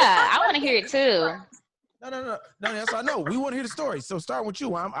 Yeah, I want to hear it too. No, that's I know. We want to hear the story. So start with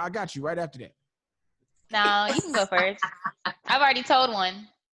you. I got you right after that. No, you can go first. I've already told one.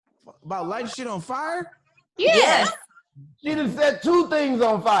 About lighting shit on fire? Yeah. She done set 2 things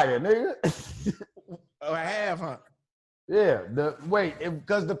on fire, nigga. Oh, I have, huh? Yeah,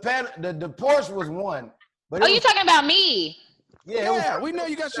 because the Porsche was one. But you talking about me? Yeah, we know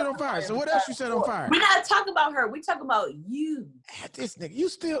you got shit on fire. So what else you set on fire? We're not talking about her. We're talking about you. This nigga, you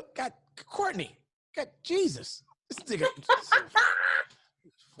still got Courtney. Got Jesus. This nigga.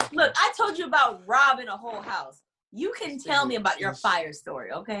 Look, I told you about robbing a whole house. You can tell me about your fire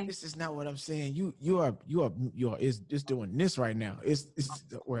story, okay? This is not what I'm saying. You are it's doing this right now. It's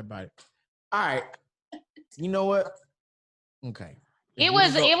don't worry about it. All right. You know what? Okay. It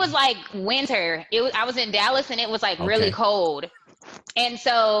was like winter. I was in Dallas and it was like really cold. And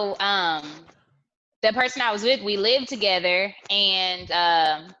so the person I was with, we lived together, and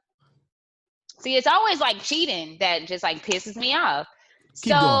see, it's always like cheating that just like pisses me off.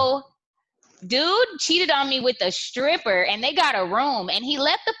 Keep going. Dude cheated on me with a stripper, and they got a room, and he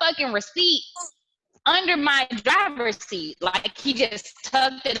left the fucking receipt under my driver's seat. Like, he just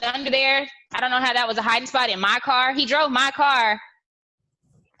tucked it under there. I don't know how that was a hiding spot in my car. He drove my car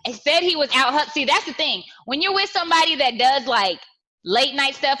and said he was out. See, that's the thing. When you're with somebody that does like late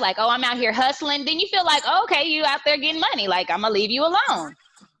night stuff, like, oh, I'm out here hustling, then you feel like, oh, okay, you out there getting money. Like, I'm gonna leave you alone.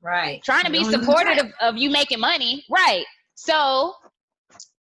 Right. Trying to be supportive of you making money. Right. So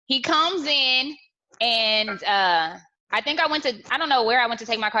he comes in, and I think I don't know where I went to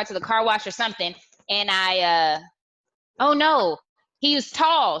take my car, to the car wash or something. And oh no, he was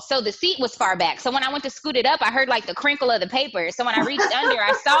tall. So the seat was far back. So when I went to scoot it up, I heard like the crinkle of the paper. So when I reached under,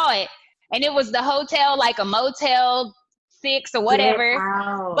 I saw it, and it was the hotel, like a Motel 6 or whatever.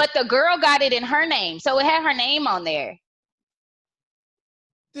 Wow. But the girl got it in her name. So it had her name on there.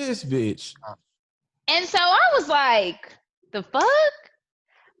 This bitch. And so I was like, the fuck?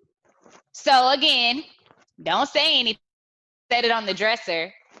 So again, don't say anything. Set it on the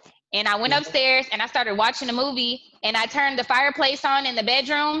dresser. And I went upstairs and I started watching a movie, and I turned the fireplace on in the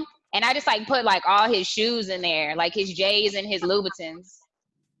bedroom, and I just like put like all his shoes in there, like his J's and his Louboutins.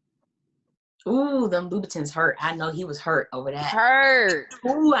 Ooh, them Louboutins hurt. I know he was hurt over that. Hurt.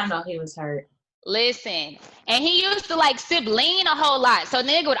 Ooh, I know he was hurt. Listen, and he used to like sip lean a whole lot. So the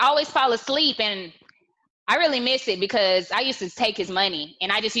nigga would always fall asleep, and I really miss it because I used to take his money,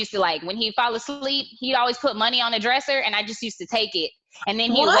 and I just used to, like, when he'd fall asleep, he'd always put money on the dresser, and I just used to take it. And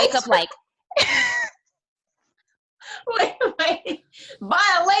then he'd wake up like, wait.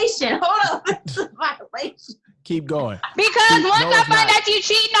 Violation. Hold on. It's a violation. Keep going. Because once I find out you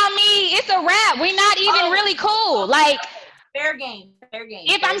cheating on me, it's a wrap. We're not even really cool. Like, fair game.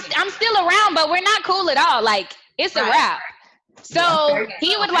 If I'm still around, but we're not cool at all. Like, it's a wrap. So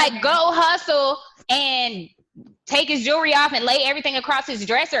he would like go hustle and take his jewelry off and lay everything across his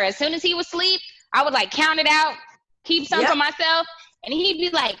dresser. As soon as he would sleep, I would like count it out, keep some for myself, and he'd be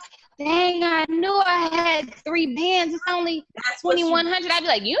like, dang, I knew I had 3 bands. It's only 2,100. I'd be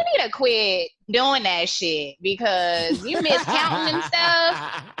like, you need to quit doing that shit because you miss counting and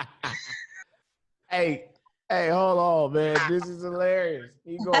stuff. Hey, hold on, man. This is hilarious.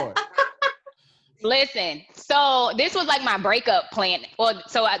 Keep going. Listen, so this was like my breakup plan. Well,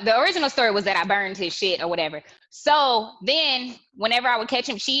 so the original story was that I burned his shit or whatever. So then whenever I would catch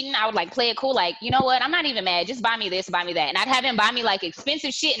him cheating, I would like play it cool. Like, you know what? I'm not even mad. Just buy me this, buy me that. And I'd have him buy me like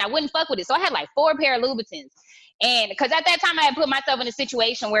expensive shit and I wouldn't fuck with it. So I had like 4 pair of Louboutins. And because at that time I had put myself in a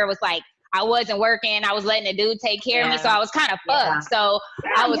situation where it was like, I wasn't working. I was letting a dude take care of me. So I was kind of fucked. So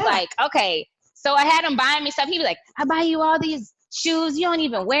I was like, okay. So I had him buying me stuff. He'd be like, I buy you all these shoes. You don't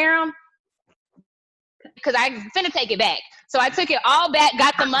even wear them. Because I finna take it back. So I took it all back,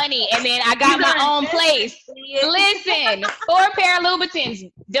 got the money, and then I got my own place. Listen, 4 pair of Louboutins,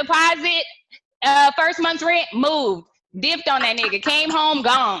 deposit, first month's rent, moved, dipped on that nigga, came home,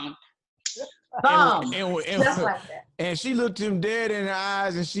 gone. And she looked him dead in the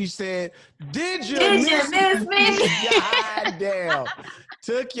eyes and she said, Did you miss me? God damn.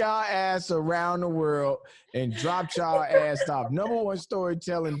 Took y'all ass around the world and dropped y'all ass off. #1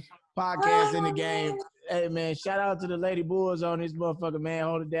 storytelling podcast in the game. Hey, man, shout out to the Lady Bulls on this motherfucker, man.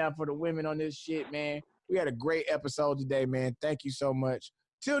 Hold it down for the women on this shit, man. We had a great episode today, man. Thank you so much.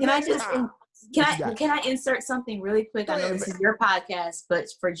 Till next time. Can I insert something really quick? I know this is your podcast, but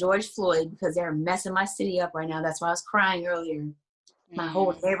for George Floyd, because they're messing my city up right now. That's why I was crying earlier. My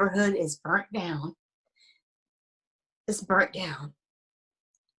whole neighborhood is burnt down. It's burnt down.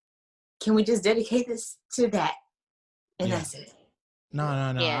 Can we just dedicate this to that? And that's it.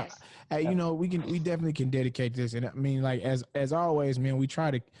 No. Yes. Hey, you know, we definitely can dedicate this. And I mean, like, as always, man, we try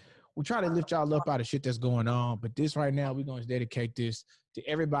to lift y'all up out of shit that's going on. But this right now, we're going to dedicate this to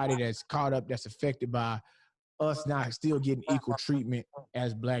everybody that's caught up, that's affected by us not still getting equal treatment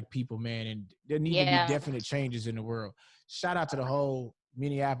as Black people, man. And there need to be definite changes in the world. Shout out to the whole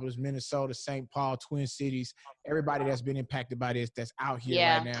Minneapolis, Minnesota, St. Paul, Twin Cities, everybody that's been impacted by this, that's out here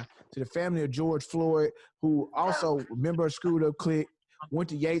right now. To the family of George Floyd, who also member of Screwed Up Clique, went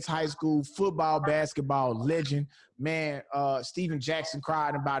to Yates High School, football, basketball legend, man. Steven Jackson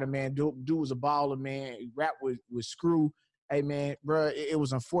cried about it, man. Dude was a baller, man. He rapped with Screw. Hey, man, bro, it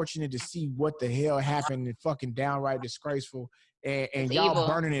was unfortunate to see what the hell happened and fucking downright disgraceful. And y'all evil.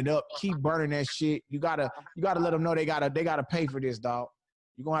 Burning it up. Keep burning that shit. You gotta let them know they gotta pay for this, dog.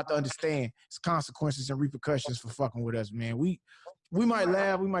 You're gonna have to understand it's consequences and repercussions for fucking with us, man. We might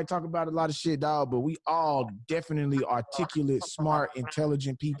laugh, we might talk about a lot of shit, dog, but we all definitely articulate, smart,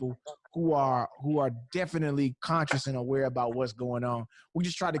 intelligent people who are definitely conscious and aware about what's going on. We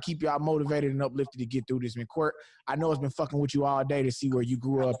just try to keep y'all motivated and uplifted to get through this, man. Quirt, I know it's been fucking with you all day to see where you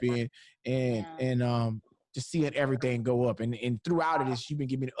grew up in and just seeing everything go up. And throughout this, you've been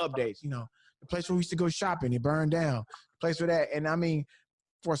giving me the updates. You know, the place where we used to go shopping, it burned down. The place for that. And I mean,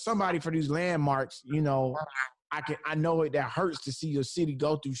 for somebody for these landmarks, you know, I know that hurts to see your city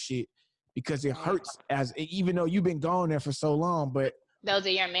go through shit because it hurts even though you've been gone there for so long, but those are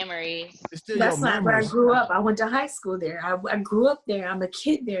your memories. That's not where I grew up. I went to high school there. I grew up there. I'm a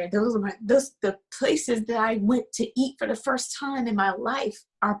kid there. The places that I went to eat for the first time in my life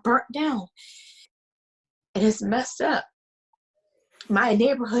are burnt down. And it's messed up. My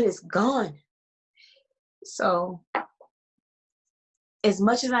neighborhood is gone. So as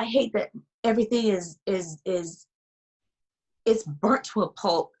much as I hate that everything is it's burnt to a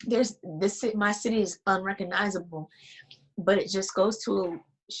pulp. My city is unrecognizable, but it just goes to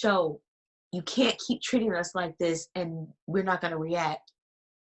show you can't keep treating us like this and we're not going to react.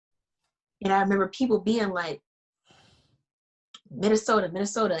 And I remember people being like, Minnesota,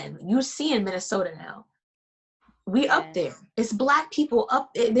 and you see in Minnesota now, we up there. It's Black people up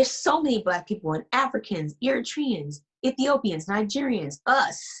there. There's so many Black people and Africans, Eritreans, Ethiopians, Nigerians,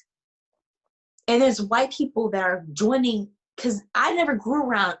 us. And there's white people that are joining, because I never grew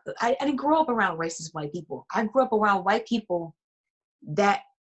around, I didn't grow up around racist white people. I grew up around white people that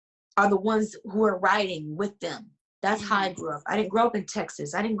are the ones who are riding with them. That's how I grew up. I didn't grow up in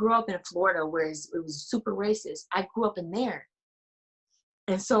Texas. I didn't grow up in Florida where it was super racist. I grew up in there.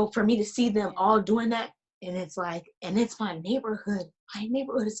 And so for me to see them all doing that, and it's like, and it's my neighborhood. My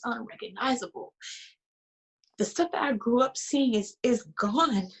neighborhood is unrecognizable. The stuff that I grew up seeing is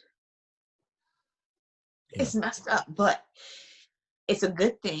gone. Yeah. It's messed up, but it's a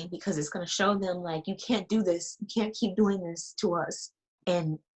good thing because it's going to show them like, you can't do this. You can't keep doing this to us,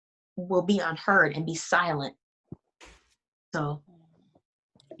 and we'll be unheard and be silent. So,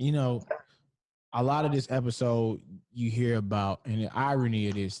 you know, a lot of this episode you hear about, and the irony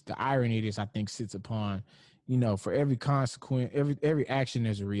of this, I think sits upon, you know, for every consequence, every action,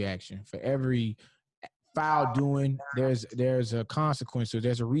 there's a reaction. For every foul doing, there's a consequence, so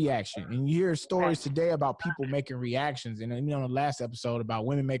there's a reaction. And you hear stories today about people making reactions, and you know, on the last episode about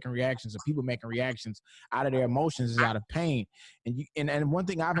women making reactions or people making reactions out of their emotions, is out of pain. And one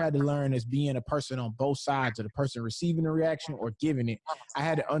thing I've had to learn is being a person on both sides of the person receiving the reaction or giving it. I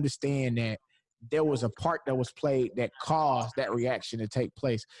had to understand that there was a part that was played that caused that reaction to take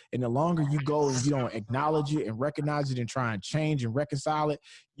place. And the longer you go and you don't acknowledge it and recognize it and try and change and reconcile it,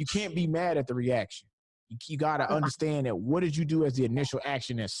 you can't be mad at the reaction. You got to understand that what did you do as the initial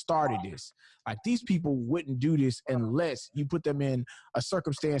action that started this? Like, these people wouldn't do this unless you put them in a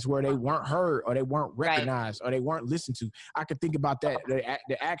circumstance where they weren't heard or they weren't recognized or they weren't listened to. I could think about that,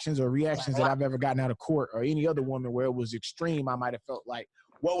 the actions or reactions that I've ever gotten out of court or any other woman where it was extreme. I might have felt like,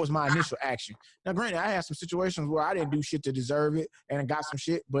 what was my initial action? Now, granted, I had some situations where I didn't do shit to deserve it and I got some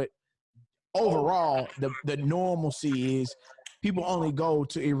shit, but overall, the normalcy is people only go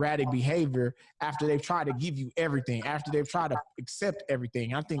to erratic behavior after they've tried to give you everything, after they've tried to accept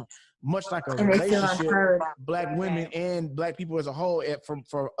everything. I think much like a relationship, black women and black people as a whole,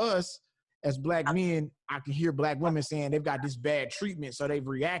 for us as black men, I can hear black women saying they've got this bad treatment, so they've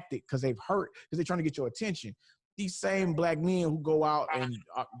reacted because they've hurt, because they're trying to get your attention. These same black men who go out and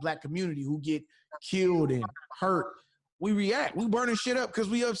black community who get killed and hurt, we react. We burning shit up because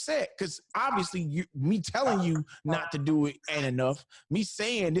we upset. Because obviously, me telling you not to do it ain't enough. Me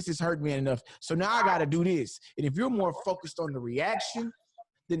saying this is hurting me ain't enough. So now I got to do this. And if you're more focused on the reaction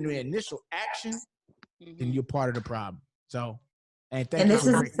than the initial action, then you're part of the problem. So, and this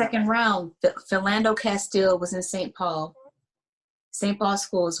is the second round. Philando Castile was in St. Paul. St. Paul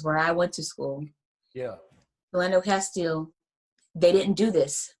School is where I went to school. Yeah. Philando Castile, they didn't do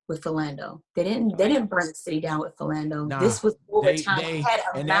this with Philando. They didn't burn the city down with Philando. Nah, this was over time.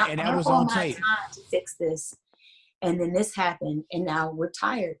 And that was on tape. Time to fix this. And then this happened, and now we're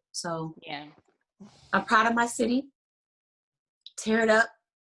tired. So yeah, I'm proud of my city. Tear it up.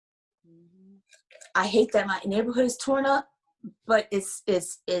 I hate that my neighborhood is torn up, but it's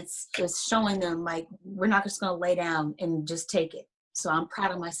showing them like we're not just gonna lay down and just take it. So I'm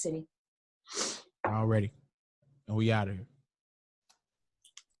proud of my city. Already. And we out of here.